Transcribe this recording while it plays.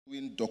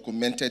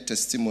Documented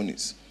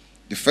testimonies.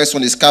 The first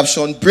one is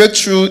captioned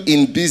Breakthrough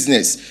in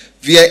Business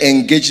via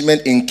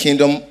Engagement in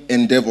Kingdom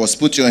Endeavors.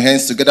 Put your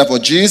hands together for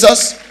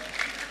Jesus.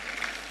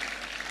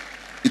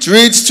 It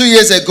reads, 2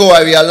 years ago,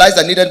 I realized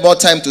I needed more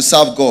time to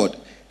serve God.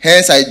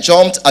 Hence, I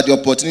jumped at the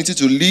opportunity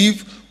to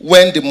leave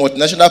when the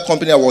multinational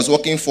company I was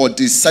working for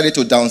decided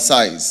to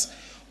downsize.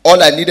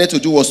 All I needed to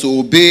do was to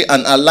obey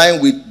and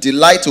align with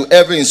delight to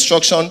every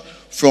instruction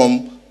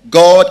from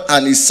God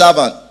and his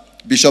servant,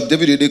 Bishop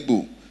David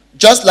Oyedepo.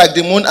 Just like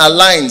the moon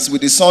aligns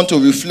with the sun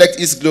to reflect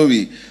his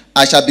glory,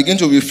 I shall begin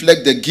to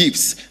reflect the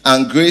gifts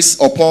and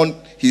grace upon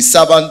his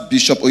servant,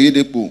 Bishop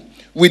Oyedepo.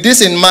 With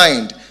this in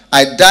mind,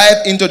 I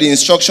dived into the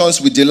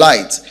instructions with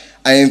delight.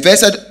 I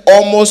invested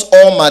almost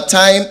all my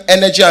time,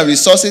 energy, and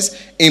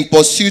resources in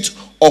pursuit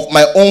of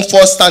my own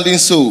first-standing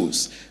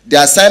souls.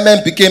 The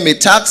assignment became a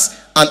task,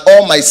 and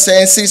all my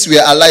senses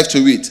were alive to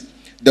it.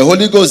 The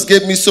Holy Ghost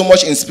gave me so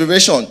much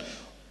inspiration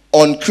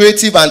on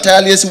creative and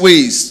tireless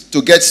ways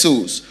to get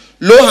souls.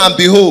 Lo and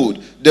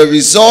behold, the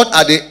result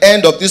at the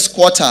end of this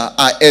quarter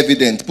are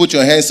evident. Put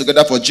your hands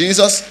together for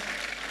Jesus.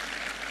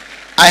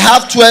 I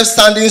have 12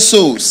 standing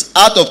souls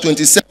out of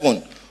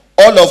 27,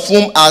 all of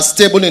whom are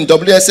stable in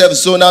WSF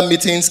zonal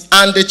meetings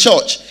and the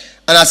church.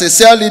 And as a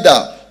cell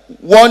leader,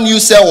 one new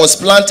cell was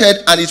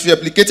planted and it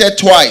replicated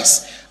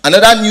twice.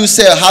 Another new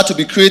cell had to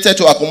be created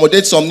to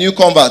accommodate some new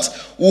converts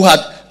who had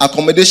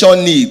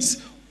accommodation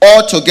needs.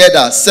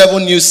 Altogether,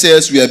 7 new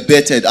cells were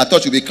bettered. I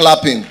thought you'd be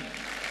clapping.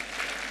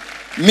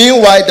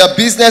 Meanwhile, the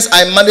business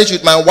I manage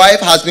with my wife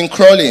has been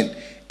crawling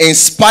in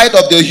spite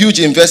of the huge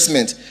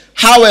investment.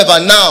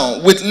 However,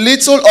 now, with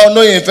little or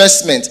no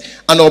investment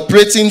and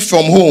operating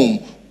from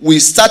home, we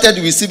started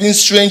receiving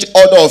strange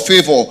order of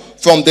favor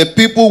from the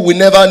people we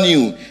never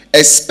knew,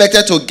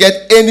 expected to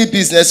get any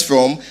business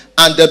from,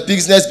 and the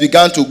business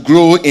began to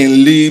grow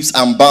in leaps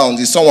and bounds.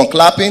 Is someone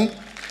clapping?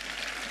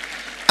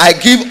 I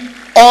give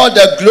all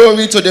the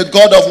glory to the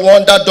God of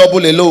wonder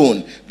double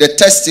alone. The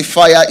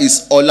testifier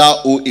is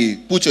Ola O.A.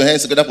 Put your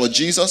hands together for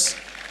Jesus.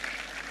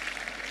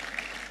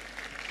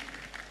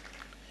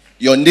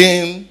 Your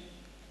name,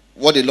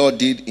 what the Lord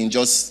did in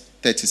just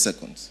 30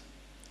 seconds.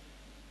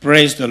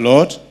 Praise the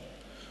Lord.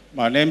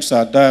 My name is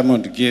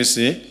Diamond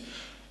Gese.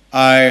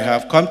 I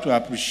have come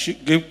to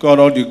give God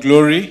all the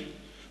glory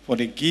for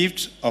the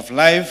gift of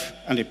life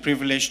and the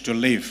privilege to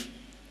live.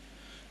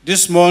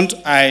 This month,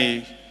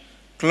 I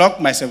clocked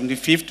my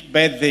 75th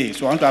birthday,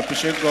 so I want to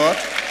appreciate God.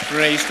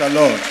 Praise the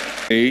Lord.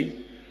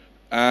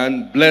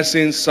 And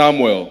blessing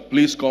Samuel.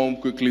 Please come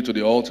quickly to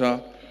the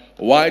altar.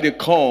 While they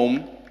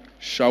come,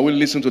 shall we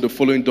listen to the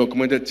following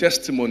documented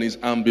testimonies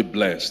and be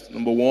blessed.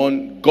 Number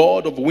 1,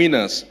 God of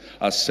winners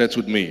has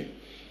settled me.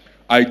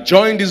 I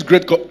joined this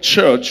great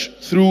church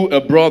through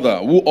a brother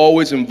who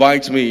always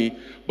invites me,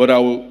 but I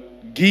will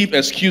give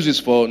excuses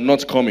for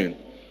not coming.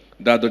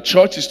 That the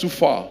church is too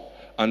far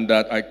and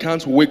that I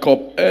can't wake up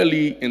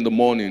early in the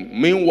morning.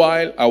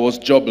 Meanwhile, I was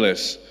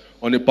jobless.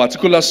 On a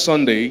particular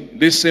Sunday,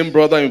 this same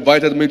brother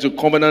invited me to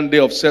Covenant Day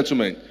of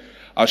Settlement,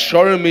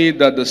 assuring me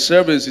that the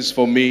service is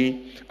for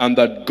me and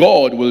that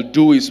God will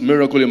do his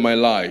miracle in my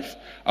life.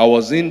 I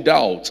was in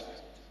doubt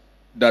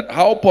that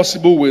how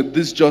possible will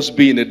this just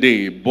be in a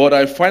day, but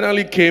I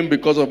finally came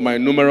because of my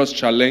numerous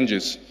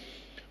challenges.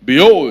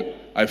 Behold,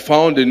 I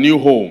found a new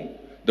home.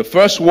 The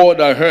first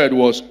word I heard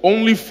was,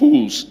 only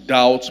fools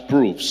doubt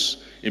proofs.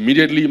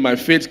 Immediately my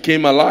faith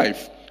came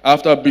alive.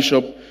 After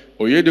Bishop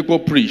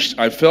Oyedepo preached,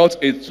 I felt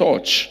a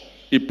touch.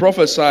 He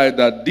prophesied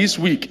that this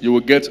week you will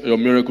get your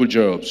miracle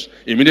jobs.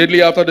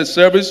 Immediately after the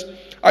service,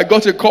 I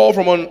got a call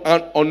from an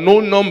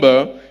unknown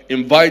number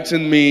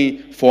inviting me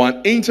for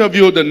an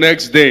interview the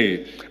next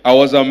day. I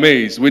was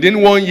amazed.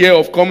 Within 1 year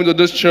of coming to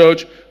this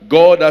church,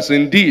 God has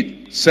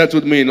indeed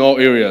settled me in all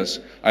areas.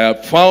 I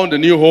have found a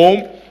new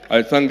home.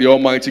 I thank the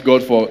Almighty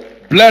God for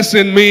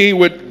blessing me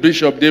with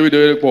Bishop David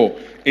Oyedepo.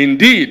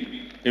 Indeed,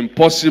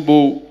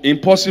 impossible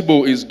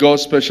is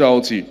God's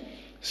specialty.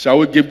 Shall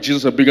we give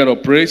Jesus a big hand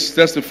of praise?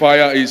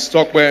 Testifier is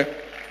Stokwe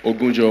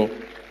Ogunjo.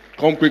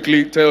 Come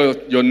quickly, tell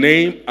your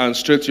name and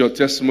straight your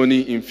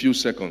testimony in few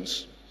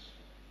seconds.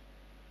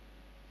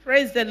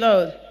 Praise the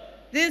Lord.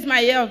 This is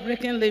my year of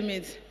breaking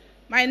limits.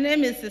 My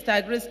name is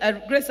Sister Grace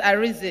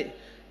Arize.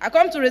 I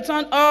come to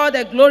return all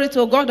the glory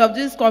to God of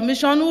this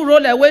commission who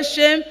rolled away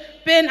shame,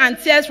 pain, and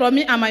tears from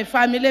me and my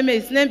family. May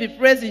his name be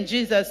praised in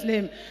Jesus'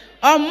 name.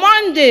 On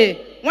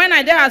Monday, when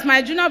I there as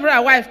my junior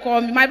brother wife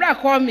called me, my brother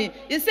called me.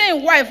 He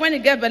saying, wife, when you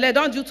get belly,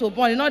 don't do to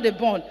born, you know the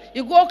born.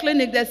 You go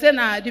clinic, they say,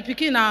 the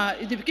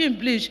pikin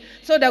bleach,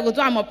 so they go do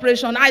an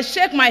operation. I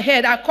shake my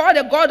head. I call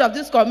the God of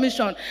this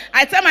commission.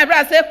 I tell my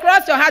brother, I say,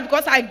 cross your heart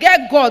because I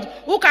get God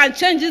who can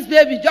change this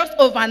baby just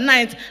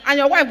overnight, and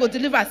your wife will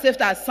deliver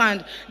safe as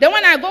sand. Then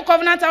when I go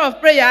covenant hour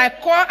of prayer,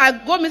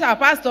 I go meet our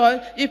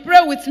pastor. He pray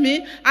with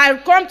me. I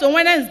come to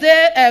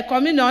Wednesday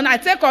communion. I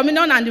take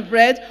communion and the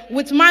bread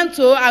with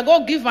mantle. I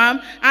go give him.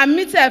 I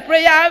meet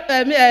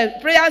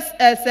youth prayer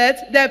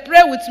set. They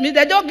pray with me.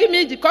 They don't give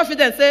me the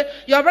confidence. Say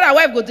your brother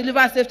wife go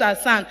deliver safe and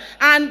sound.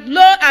 And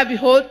lo and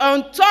behold,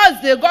 on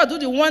Thursday, God do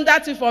the wonder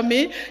thing for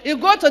me. He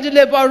go to the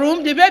labor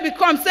room. The baby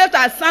comes safe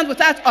and sound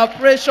without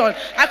operation.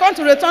 I come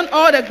to return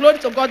all the glory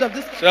to God of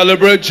this.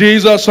 Celebrate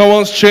Jesus.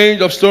 Someone's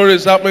change of story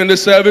is happening in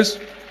this service.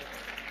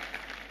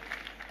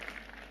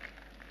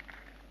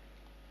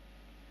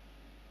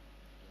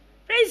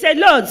 Praise the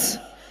Lord.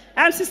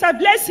 I'm Sister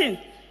Blessing.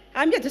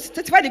 I'm here to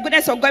testify the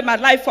goodness of God in my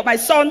life for my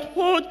son,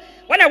 who,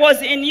 when I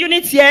was in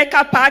unit here,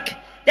 car park,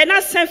 they now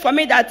sent for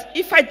me that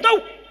if I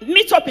don't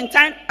meet up in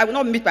time, I will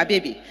not meet my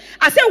baby.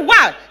 I said,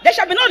 wow, there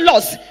shall be no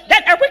loss.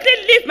 Then I quickly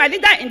leave my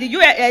leader in the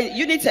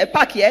unit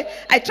park here.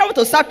 I travel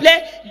to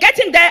Saple.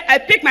 Getting there, I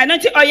pick my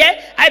anointing oil.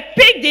 I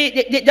pick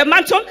the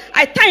mantle.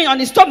 I tie it on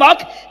his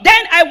stomach.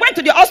 Then I went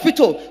to the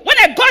hospital. When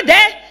I got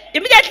there,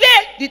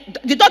 immediately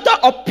the doctor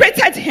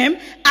operated him,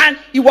 and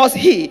it was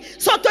he.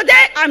 So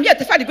today I'm here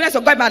to find the goodness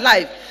of God in my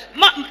life.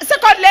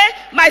 Secondly,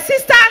 my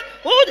sister,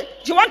 who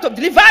she want to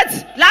deliver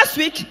last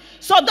week,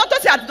 so doctor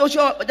said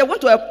they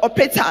want to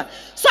operate her.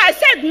 So I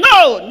said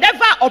no,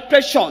 never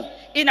operation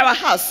in our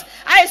house.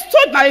 I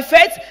stood my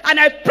faith and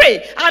I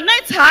prayed. I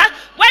anointed her.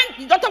 When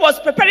the doctor was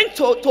preparing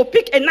to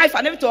pick a knife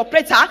and everything to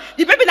operate her,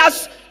 the baby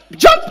has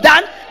jumped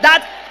down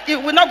that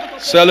it will not.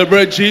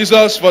 Celebrate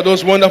Jesus for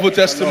those wonderful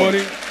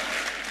testimonies.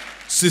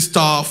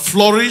 Sister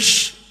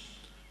Flourish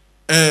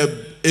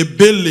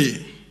Ebelo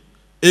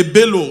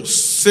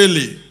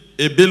Sele,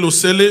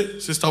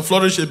 Sister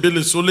Flourish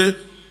Ebele Sole,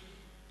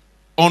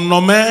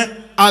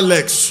 Onome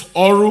Alex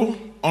Oru,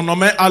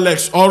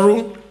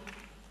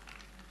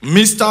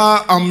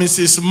 Mr. and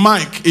Mrs.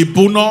 Mike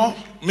Ibuno,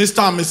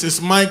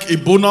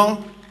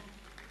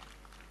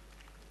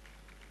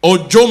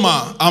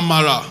 Ojoma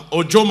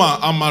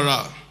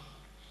Amara,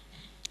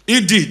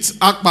 Edith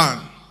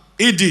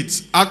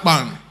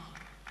Akpan,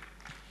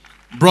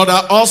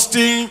 Brother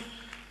Austin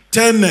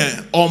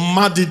Tene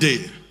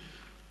Omadide.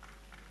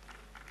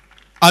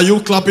 Are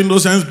you clapping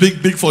those hands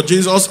big for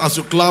Jesus? As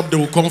you clap, they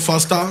will come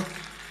faster.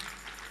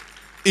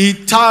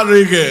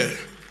 Itarige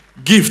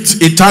gift.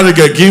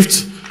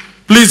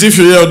 Please, if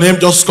you hear your name,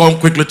 just come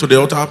quickly to the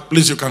altar.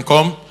 Please, you can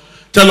come.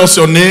 Tell us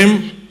your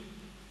name.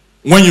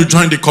 When you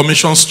join the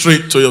commission,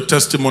 straight to your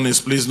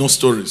testimonies, please, no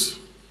stories.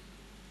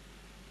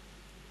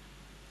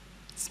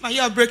 It's my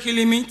year of breaking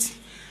limit.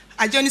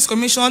 I joined this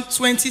commission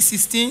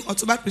 2016,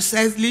 October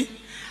precisely.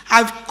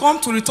 I've come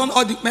to return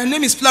all the, my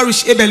name is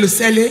Flourish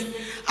Ebelusele.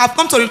 I've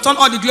come to return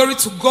all the glory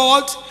to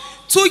God.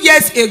 2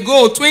 years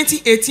ago,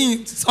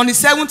 2018, on the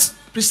 7th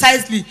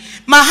precisely,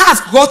 my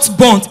house got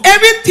burnt.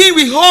 Everything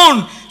we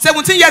owned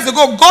 17 years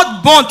ago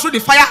got burned through the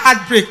fire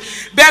outbreak.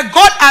 But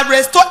God has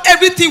restored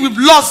everything we've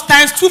lost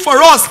 ×2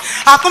 for us.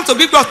 I've come to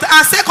give God.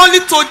 And secondly,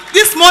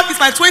 this month is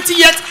my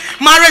 20th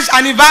marriage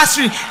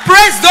anniversary.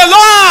 Praise the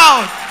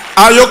Lord.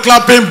 Are you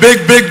clapping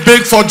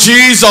big for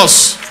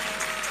Jesus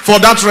for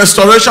that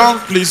restoration?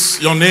 Please,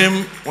 your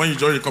name when you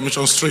join the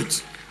commission,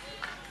 straight.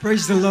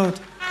 Praise the Lord.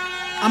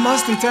 I'm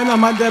Austin Teno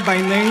Amade by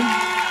name.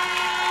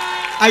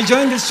 I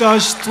joined this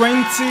church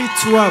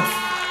 2012.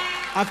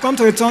 I've come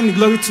to return the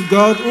glory to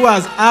God, who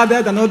has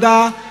added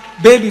another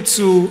baby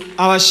to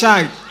our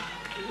child.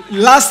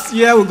 Last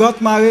year we got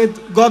married.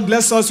 God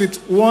blessed us with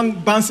one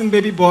bouncing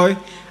baby boy.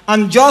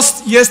 And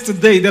just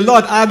yesterday, the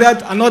Lord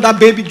added another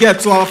baby girl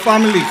to our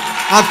family.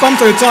 I've come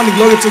to return the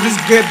glory to this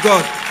great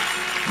God.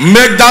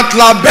 Make that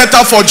love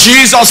better for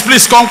Jesus.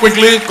 Please come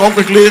quickly.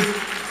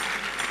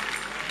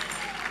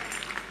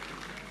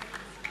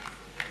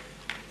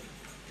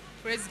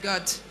 Praise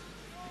God.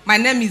 My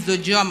name is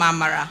Ojoma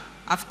Amara.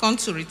 I've come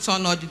to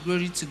return all the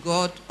glory to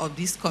God of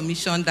this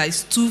commission that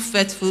is too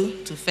faithful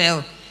to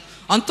fail.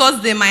 On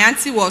Thursday, my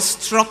auntie was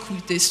struck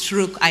with a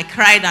stroke. I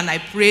cried and I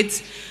prayed.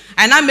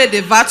 And I made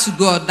a vow to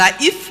God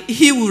that if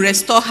he will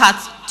restore her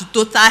to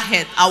total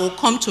health, I will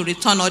come to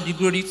return all the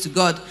glory to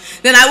God.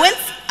 Then I went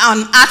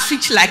on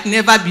outreach like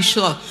never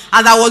before.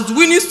 As I was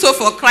winning soul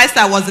for Christ,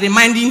 I was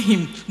reminding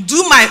him,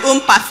 do my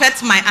own,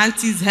 perfect my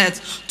auntie's health.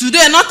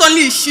 Today, not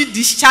only is she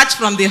discharged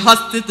from the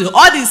hospital,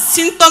 all the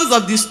symptoms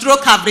of the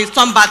stroke have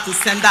returned back to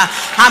sender.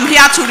 I'm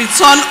here to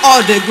return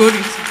all the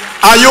glory.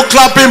 Are you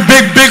clapping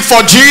big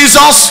for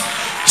Jesus?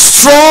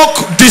 Stroke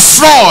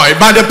destroyed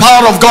by the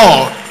power of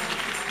God.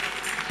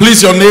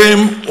 Please, your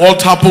name,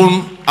 what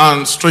happened,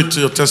 and straight to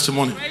your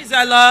testimony. Praise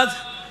the Lord.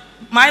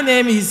 My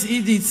name is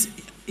Edith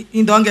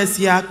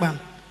Indongesi Akpan.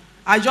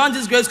 I joined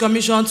this Grace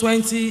Commission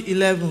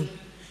 2011.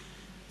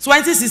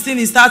 2016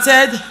 it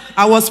started.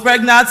 I was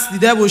pregnant. The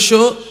devil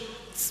showed.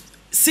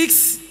 When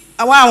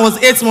I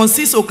was 8 months,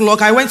 6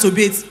 o'clock, I went to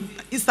bed.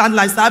 Instantly,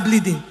 I started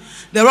bleeding.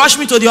 They rushed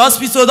me to the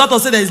hospital. Doctor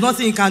said there is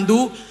nothing he can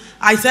do.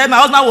 I said, my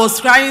husband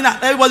was crying.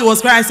 Everybody was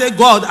crying. I said,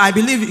 God, I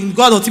believe in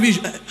God, or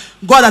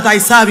God that I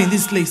serve in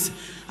this place.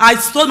 I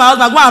told my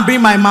husband, go and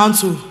bring my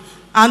mantle.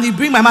 And he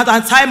bring my mantle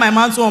and tie my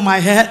mantle on my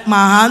head, my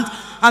hand.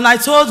 And I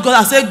told God,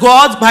 I said,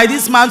 God, by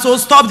this mantle,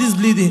 stop this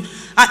bleeding.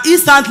 And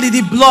instantly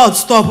the blood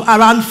stopped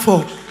around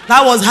 4.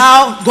 That was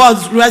how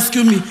God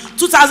rescued me.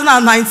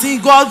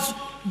 2019, God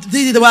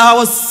did it when I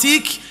was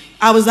sick.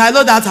 I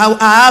know that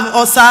I have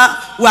ulcer.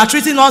 We are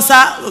treating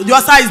ulcer. The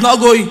ulcer is not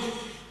going.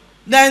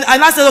 Then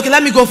I said, okay,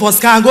 let me go for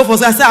scan.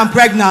 I said, I'm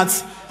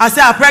pregnant. I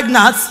said, I'm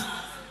pregnant.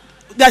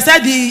 They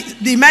said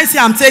the medicine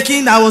I'm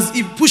taking,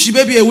 it pushed the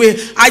baby away.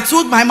 I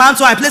took my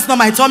mantle, I placed it on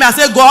my tummy. I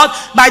said, God,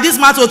 by this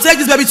mantle, take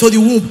this baby to the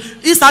womb.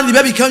 Instantly,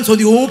 the baby came to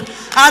the womb.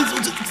 And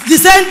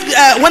the same,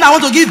 when I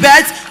want to give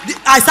birth,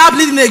 I start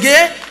bleeding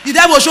again. The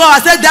devil showed up.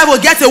 I said, devil,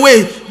 get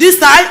away. This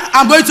time,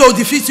 I'm going to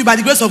defeat you by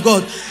the grace of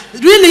God.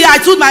 Really, I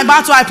took my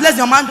mantle, I placed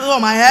the mantle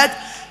on my head.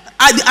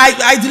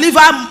 I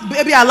deliver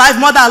baby alive,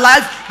 mother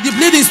alive. The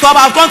bleeding stopped.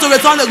 I've come to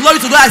return the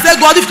glory to God. I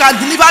said, God, if you can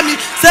deliver me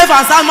safe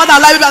and sound, mother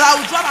alive, I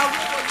will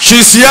drop.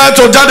 She's here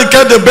to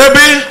dedicate the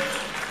baby.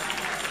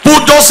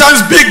 Put those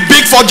hands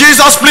big for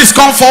Jesus. Please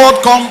come forward.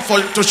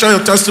 To share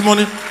your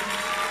testimony.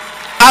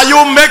 Are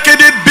you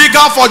making it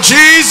bigger for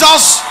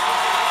Jesus?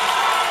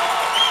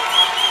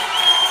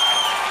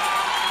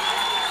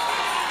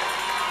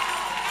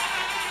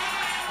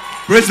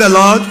 Praise the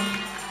Lord.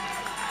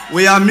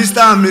 We are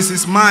Mr. and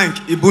Mrs. Mike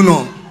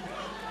Ibuno.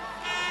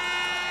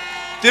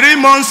 3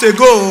 months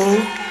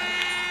ago,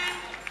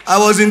 I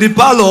was in the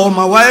parlor.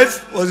 My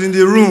wife was in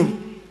the room.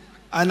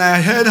 And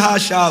I heard her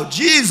shout,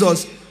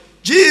 Jesus,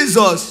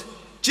 Jesus,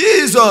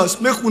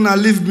 Jesus, make una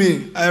leave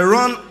me. I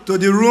run to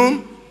the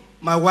room.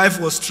 My wife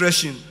was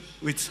stretching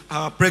with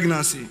her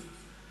pregnancy.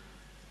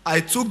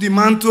 I took the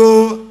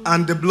mantle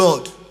and the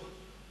blood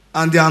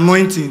and the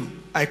anointing.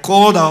 I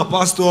called our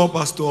pastor,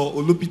 Pastor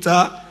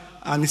Olupita,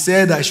 and he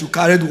said I should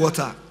carry the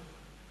water.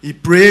 He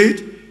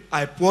prayed.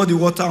 I poured the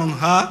water on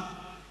her.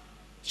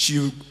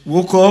 She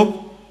woke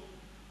up.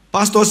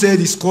 Pastor said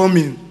he's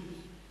coming.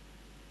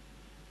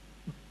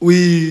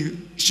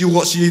 She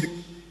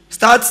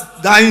starts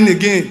dying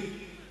again.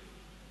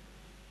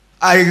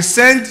 I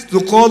sent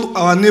to call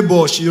our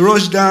neighbor. She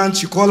rushed down.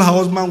 She called her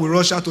husband. We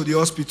rushed her to the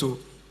hospital.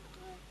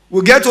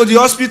 We get to the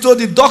hospital.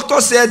 The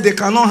doctor said they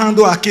cannot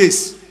handle her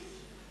case.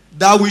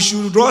 That we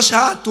should rush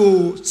her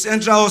to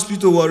Central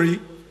Hospital, Warri.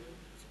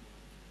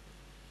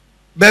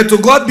 But to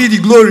God be the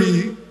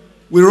glory.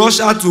 We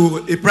rushed her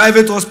to a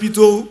private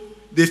hospital.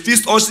 They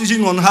fixed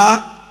oxygen on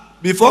her.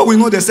 Before we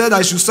know, they said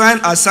I should sign.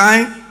 I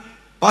signed.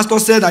 Pastor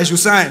said I should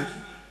sign,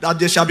 that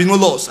there shall be no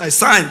loss. I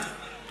signed.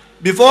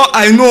 Before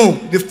I know,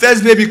 the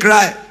first baby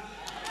cried.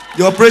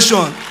 The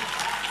operation.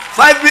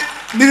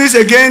 5 minutes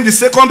again, the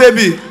second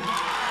baby.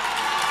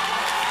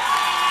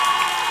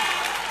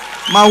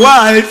 My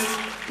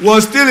wife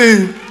was still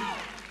in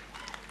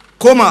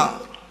coma.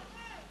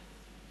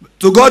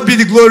 To God be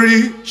the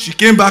glory, she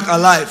came back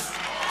alive.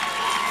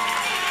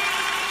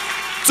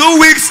 2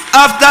 weeks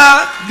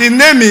after the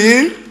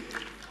naming,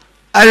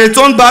 I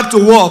returned back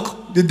to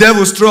work. The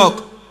devil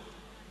struck.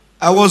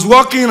 I was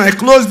working, I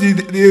closed in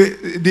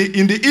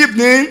the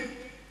evening,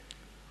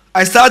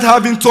 I started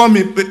having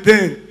tummy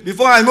pain.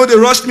 Before I know, they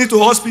rushed me to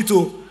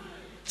hospital.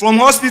 From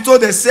hospital,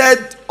 they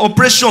said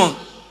operation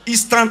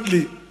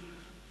instantly.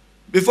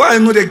 Before I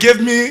know, they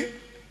gave me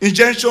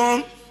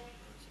injection.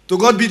 To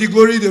God be the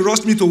glory, they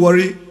rushed me to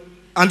Warri.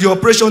 And the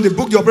operation, they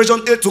booked the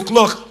operation 8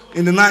 o'clock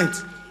in the night.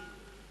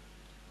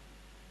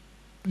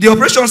 The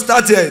operation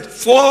started,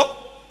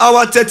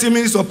 4-hour, 30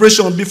 minutes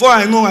operation. Before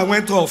I know, I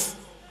went off.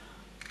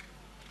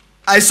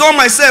 I saw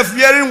myself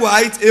wearing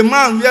white, a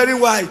man wearing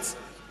white.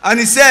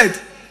 And he said,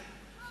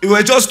 we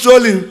were just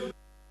strolling.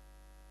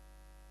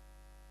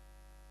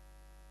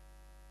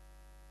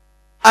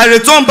 I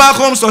returned back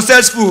home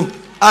successful,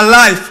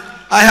 alive.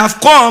 I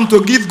have come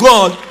to give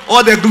God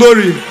all the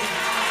glory.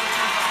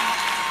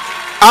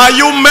 Are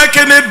you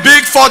making it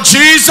big for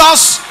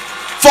Jesus?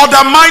 For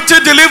the mighty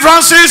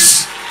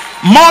deliverances?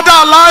 Mother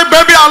alive,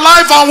 baby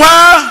alive, and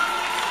where?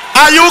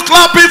 Are you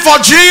clapping for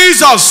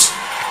Jesus?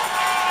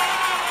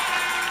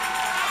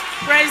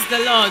 Praise the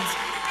Lord.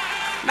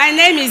 My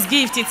name is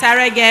Gift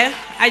Itarege.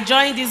 I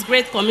joined this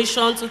Great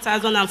Commission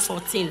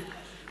 2014.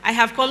 I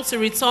have come to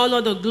return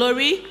all the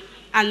glory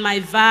and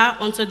my vow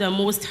unto the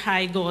Most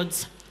High God.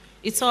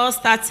 It all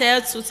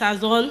started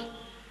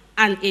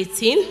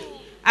 2018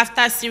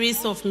 after a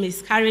series of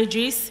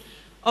miscarriages,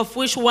 of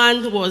which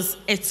one was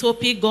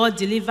ectopic. God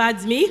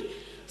delivered me.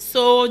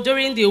 So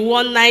during the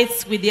one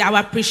night with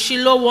our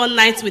pre-Shiloh one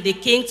night with the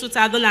King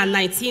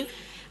 2019,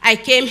 I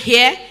came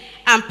here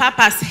and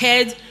Papa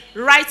said,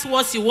 write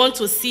what you want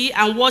to see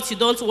and what you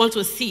don't want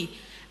to see.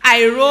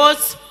 I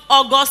wrote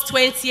August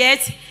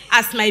 20th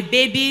as my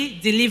baby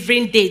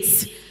delivering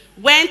dates.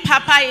 When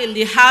Papa in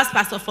the house,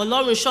 Pastor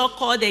Folorunsho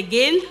called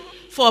again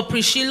for a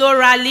pre-Shiloh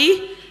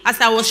rally, as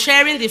I was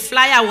sharing the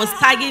flyer, I was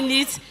tagging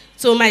it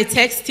to my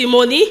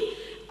testimony.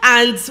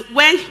 And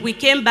when we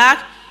came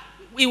back,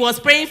 he was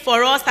praying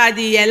for us at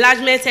the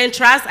enlargement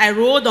entrance. I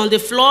wrote on the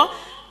floor,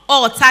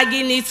 all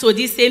tagging it to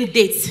the same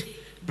date.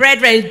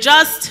 Brethren,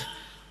 just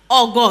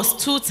August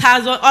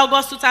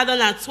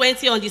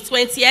 2020, on the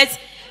 20th,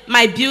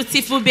 my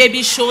beautiful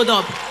baby showed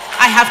up.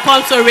 I have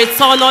come to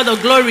return all the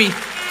glory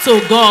to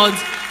God.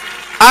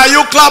 Are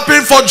you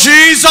clapping for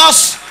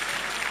Jesus?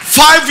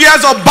 5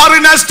 years of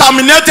barrenness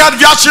terminated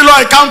via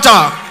Shiloh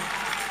encounter.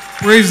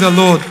 Praise the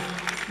Lord.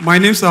 My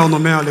name is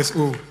Onome Alex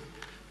O.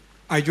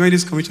 I joined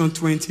this commission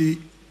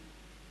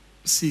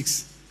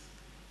 26.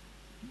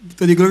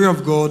 To the glory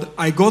of God,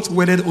 I got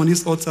wedded on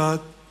this altar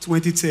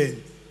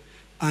 2010.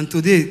 And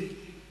today,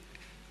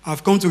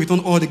 I've come to return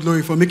all the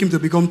glory for making him to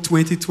become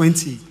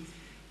 2020.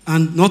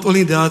 And not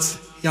only that,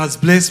 he has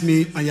blessed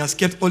me and he has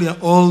kept all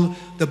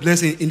the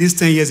blessing in these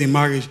 10 years in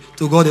marriage.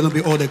 To God alone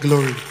be all the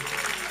glory.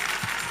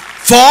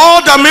 For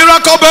all the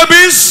miracle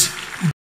babies,